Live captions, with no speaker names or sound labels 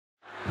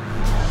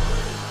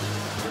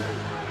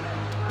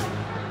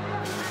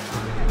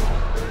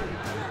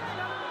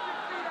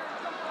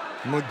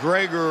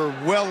McGregor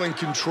well in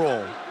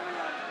control.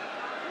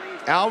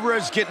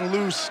 Alvarez getting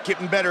loose,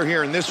 getting better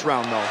here in this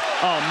round, though.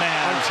 Oh,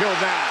 man. Until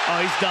that. Oh,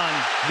 he's done.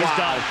 He's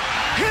done.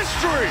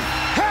 History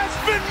has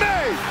been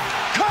made.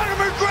 Conor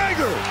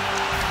McGregor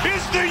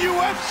is the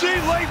UFC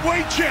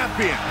lightweight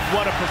champion.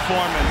 What a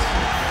performance.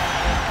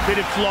 Did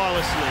it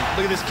flawlessly.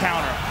 Look at this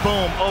counter.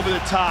 Boom, over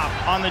the top,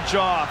 on the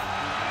jaw.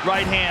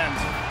 Right hand.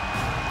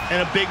 And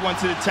a big one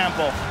to the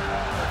temple.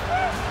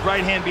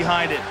 Right hand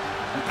behind it.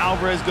 And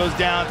Alvarez goes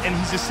down, and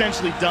he's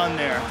essentially done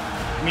there.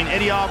 I mean,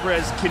 Eddie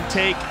Alvarez can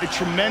take a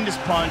tremendous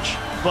punch,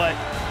 but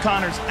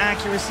Conor's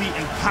accuracy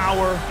and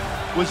power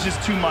was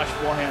just too much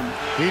for him.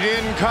 He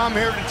didn't come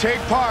here to take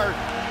part.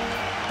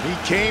 He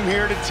came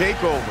here to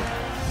take over.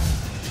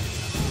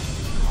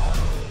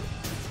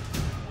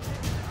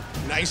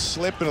 Nice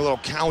slip and a little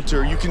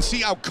counter. You can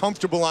see how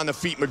comfortable on the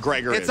feet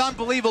McGregor is. It's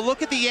unbelievable.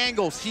 Look at the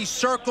angles. He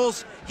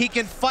circles. He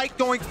can fight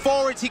going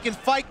forwards. He can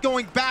fight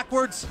going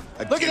backwards.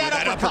 Look at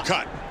that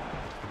uppercut.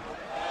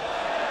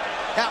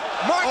 Now,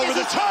 Marcus over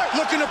the top,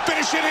 looking to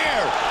finish it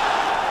here.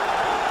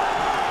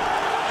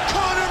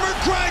 Conor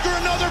McGregor,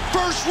 another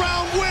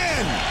first-round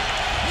win.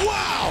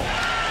 Wow!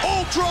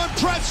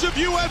 Ultra-impressive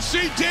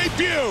UFC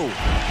debut.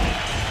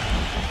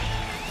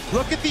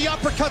 Look at the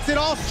uppercuts. It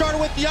all started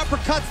with the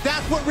uppercuts.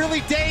 That's what really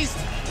dazed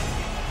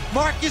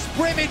Marcus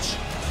Brimage.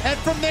 And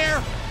from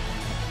there,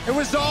 it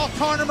was all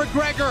Conor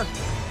McGregor.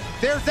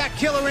 There's that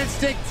killer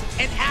instinct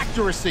and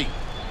accuracy.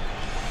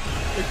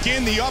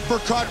 Again, the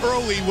uppercut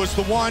early was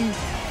the one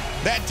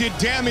that did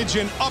damage,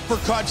 and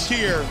uppercuts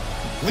here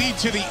lead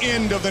to the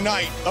end of the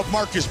night of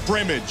Marcus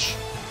Brimage.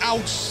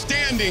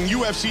 Outstanding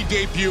UFC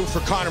debut for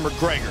Conor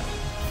McGregor.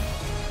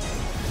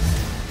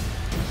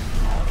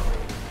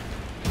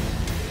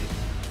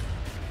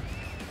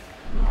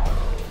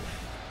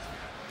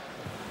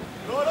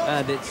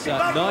 And it's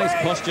nice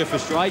posture for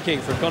striking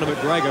from Conor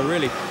McGregor,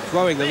 really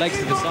throwing the legs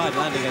to the side,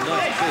 landing a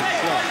nice big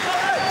shot.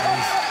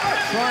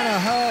 He's trying to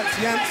hurt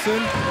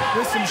Janssen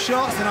with some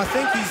shots, and I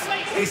think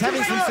he's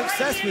having some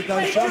success with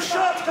those shots.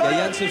 Yeah,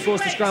 Janssen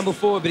forced to scramble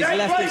forward, but he's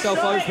left himself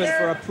open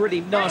for a pretty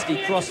nasty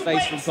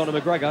crossface from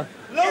Conor McGregor.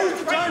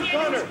 Loads of time,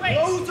 Conor.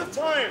 Loads of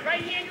time.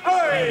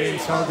 Being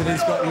told that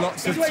he's got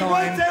lots of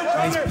time,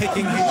 and he's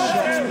picking his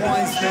shots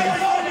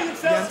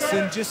wisely.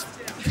 Janssen just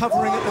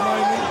covering at the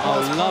moment. Oh,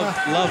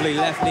 lovely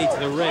left knee to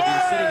the rib. He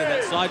was sitting in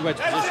that side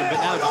wedge position, but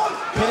now just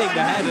hitting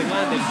the head and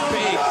landing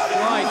big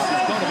strikes from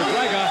Conor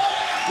McGregor.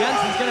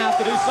 Janssen's going to have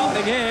to do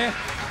something here.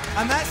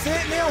 And that's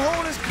it. Neil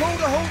Hall has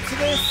called a halt to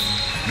this.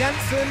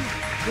 Janssen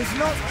was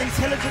not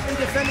intelligently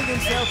defending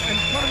himself, and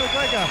Conor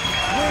McGregor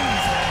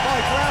wins by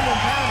ground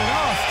and pound and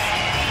asks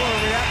for a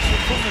reaction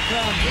from the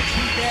crowd, which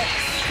he gets.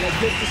 Yeah,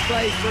 good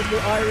display from the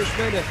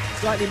Irishman, a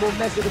slightly more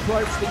measured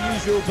approach than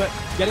usual, but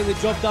getting the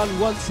job done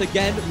once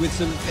again with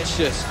some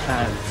vicious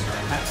hands.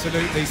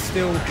 Absolutely,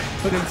 still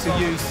putting to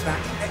use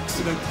that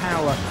excellent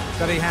power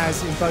that he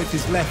has in both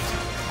his left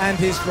and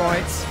his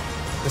right,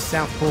 the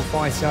southpaw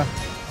fighter.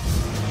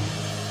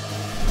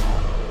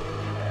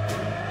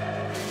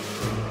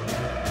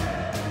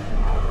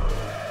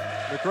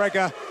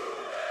 McGregor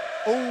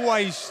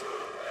always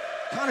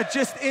kind of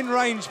just in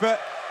range,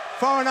 but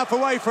far enough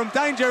away from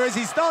danger as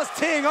he starts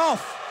teeing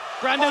off.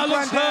 Brandao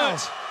looks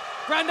hurt.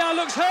 Brandao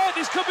looks hurt.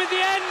 This could be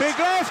the end. Big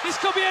left. This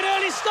could be an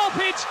early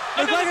stoppage.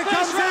 Another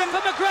first round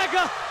for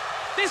McGregor.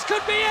 This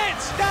could be it.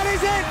 That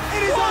is it.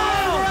 It is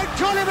all over, and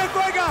Conor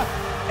McGregor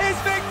is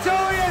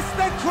victorious.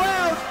 The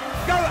crowd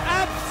go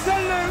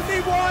absolutely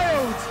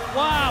wild.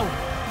 Wow.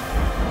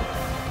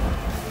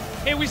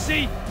 Here we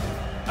see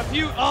a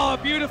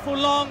beautiful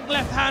long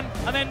left hand,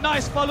 and then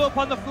nice follow-up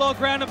on the floor,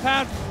 ground and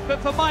pound. But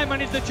for my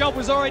money, the job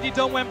was already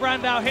done when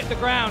Brandao hit the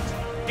ground.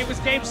 It was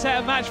game, set,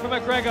 and match for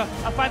McGregor.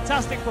 A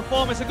fantastic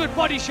performance, a good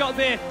body shot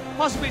there.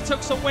 Possibly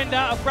took some wind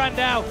out of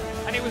Brandao,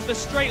 and it was the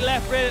straight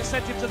left rear that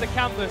sent him to the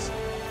canvas.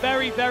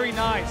 Very, very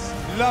nice.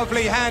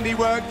 Lovely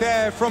handiwork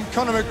there from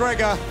Conor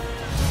McGregor.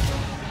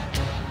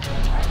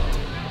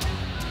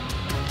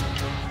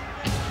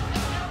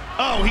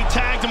 Oh, he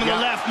tagged him with the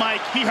left,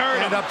 Mike. He hurt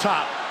him. And up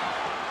top.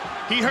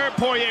 He hurt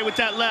Poirier with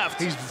that left.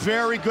 He's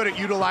very good at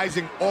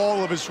utilizing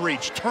all of his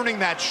reach, turning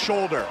that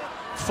shoulder,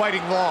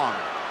 fighting long.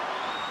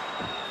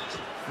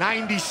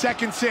 90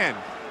 seconds in.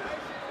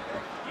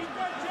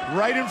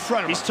 Right in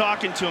front of him. He's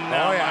talking to him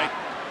now, Mike.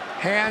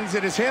 Hands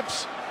at his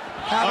hips,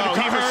 having a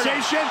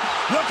conversation,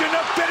 looking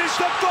to finish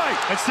the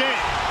fight. That's it.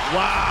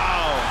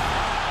 Wow.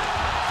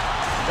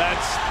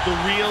 That's the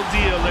real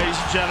deal, ladies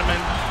and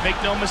gentlemen.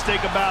 Make no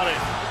mistake about it.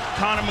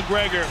 Conor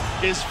McGregor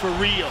is for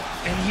real,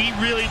 and he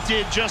really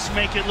did just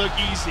make it look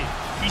easy.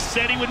 He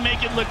said he would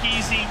make it look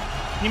easy.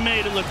 He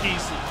made it look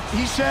easy.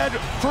 He said,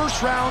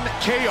 first round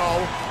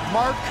KO,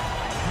 mark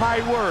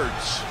my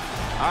words.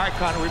 All right,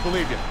 Conor, we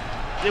believe you.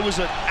 It was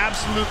an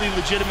absolutely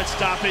legitimate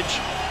stoppage.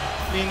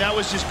 I mean, that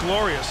was just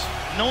glorious.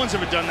 No one's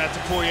ever done that to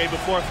Poirier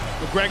before.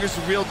 McGregor's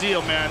the real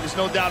deal, man. There's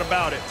no doubt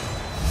about it.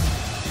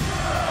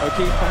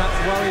 O'Keefe perhaps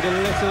worried a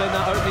little in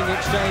that opening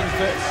exchange,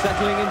 but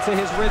settling into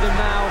his rhythm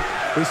now.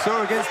 We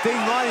saw against Dean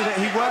Riley that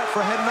he worked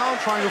for a head and arm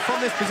triangle from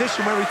this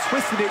position where he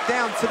twisted it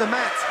down to the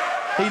mat.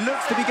 He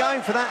looks to be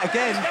going for that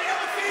again.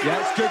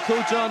 Yeah, it's good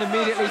call, John.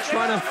 Immediately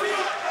trying to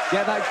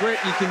get that grip.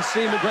 You can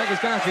see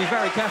McGregor's going to have to be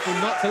very careful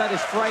not to let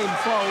his frame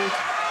fold.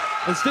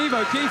 And Steve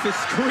O'Keefe is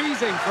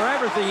squeezing for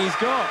everything he's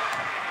got.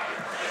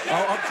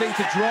 Oh, opting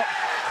to drop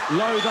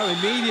low, though,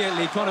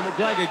 immediately. Conor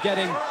McGregor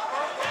getting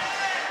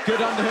good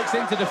underhooks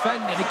into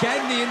defend. And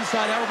again, the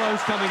inside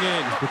elbows coming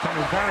in.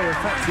 Becoming very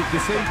effective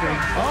this evening.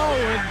 Oh,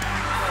 and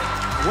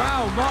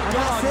wow, Mark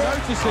Gard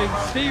noticing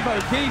Steve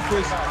O'Keefe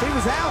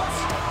was out.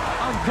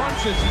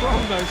 unconscious from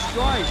those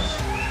strikes.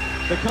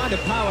 The kind of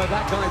power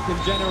that guy can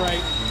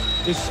generate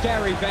is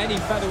scary for any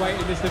featherweight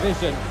in this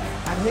division.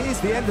 And here's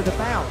the end of the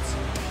bout.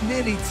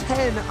 Nearly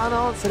 10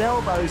 unanswered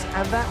elbows,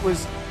 and that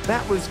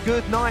was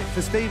good night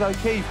for Steve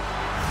O'Keefe.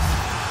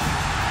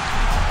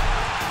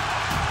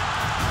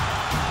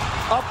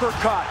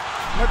 Uppercut.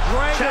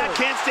 McGregor. Chad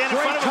can't stand in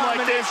front of him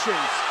like this.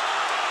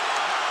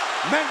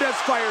 Mendez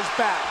fires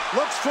back.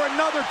 Looks for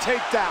another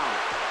takedown.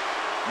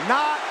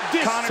 Not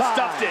this Conor time.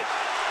 stuffed it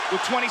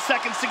with 20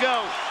 seconds to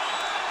go.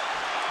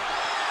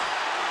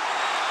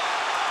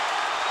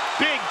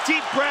 Big,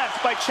 deep breaths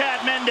by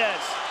Chad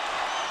Mendez.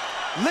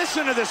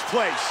 Listen to this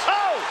place.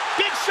 Oh,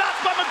 big shots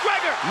by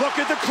McGregor. Look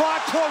at the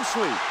clock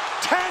closely.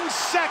 10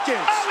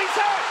 seconds. Oh, he's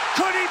hurt.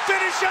 Could he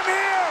finish him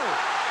here?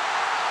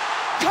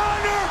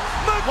 Conor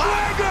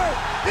McGregor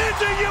is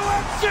a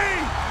UFC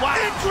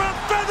interim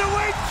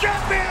featherweight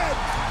champion.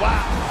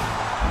 Wow.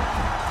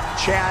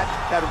 Chad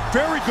had a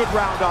very good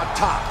round on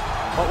top,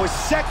 but with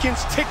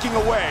seconds ticking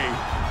away,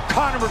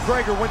 Conor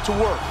McGregor went to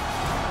work,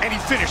 and he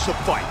finished the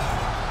fight.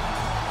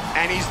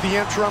 And he's the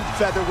interim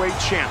featherweight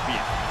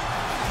champion.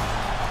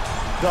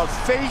 The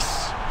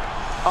face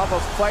of a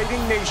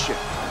fighting nation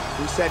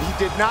who said he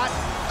did not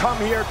come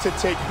here to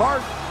take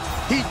part,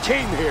 he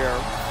came here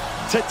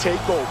to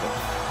take over.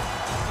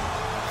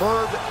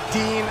 Herb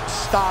Dean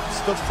stops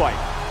the fight.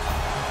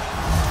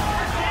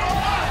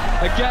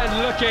 Again,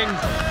 looking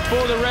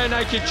for the rear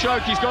naked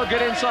choke. He's got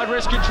good inside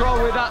wrist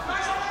control with that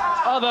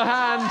other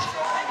hand.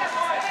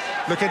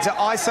 Looking to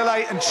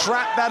isolate and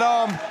trap that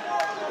arm.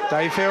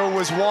 Dave Hill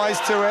was wise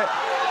to it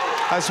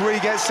as we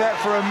get set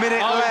for a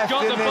minute left he's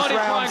got in the this body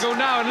round. triangle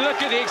now, and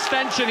look at the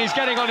extension he's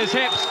getting on his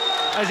hips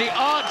as he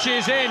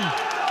arches in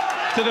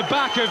to the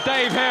back of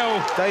Dave Hill.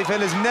 Dave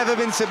Hill has never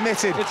been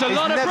submitted. It's a He's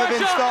lot of never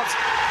been pressure. stopped.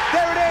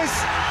 There it is.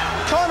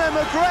 Conor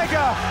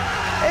McGregor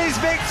is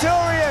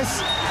victorious.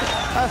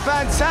 A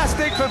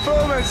fantastic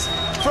performance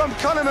from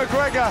Conor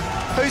McGregor,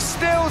 who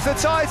steals the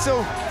title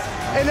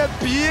in a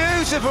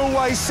beautiful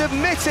way,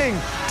 submitting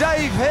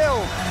Dave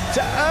Hill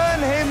to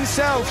earn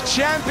himself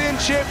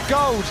championship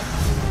gold.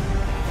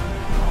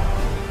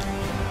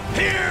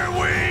 Here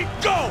we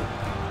go!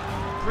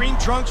 Green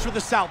trunks for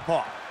the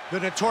southpaw, the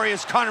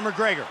notorious Conor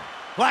McGregor.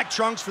 Black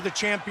trunks for the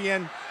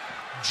champion,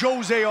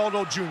 Jose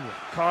Aldo Jr.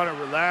 Conor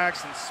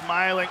relaxed and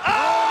smiling.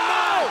 Oh,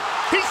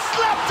 no! He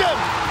slapped him!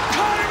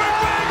 Conor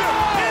McGregor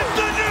is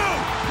the new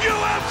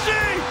UFC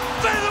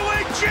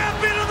featherweight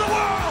champion of the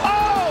world!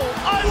 Oh,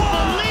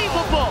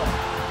 unbelievable!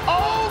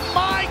 Oh,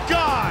 my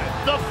God!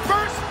 The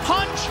first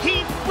punch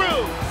he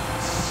threw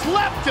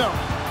slept him.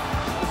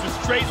 It was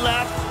a straight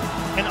left,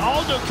 and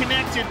Aldo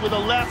connected with a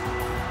left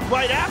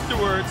right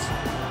afterwards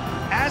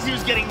as he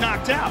was getting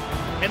knocked out.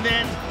 And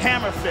then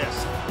hammer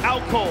fist,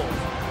 out cold.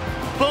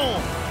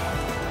 Boom.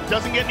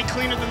 Doesn't get any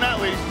cleaner than that,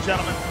 ladies and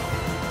gentlemen.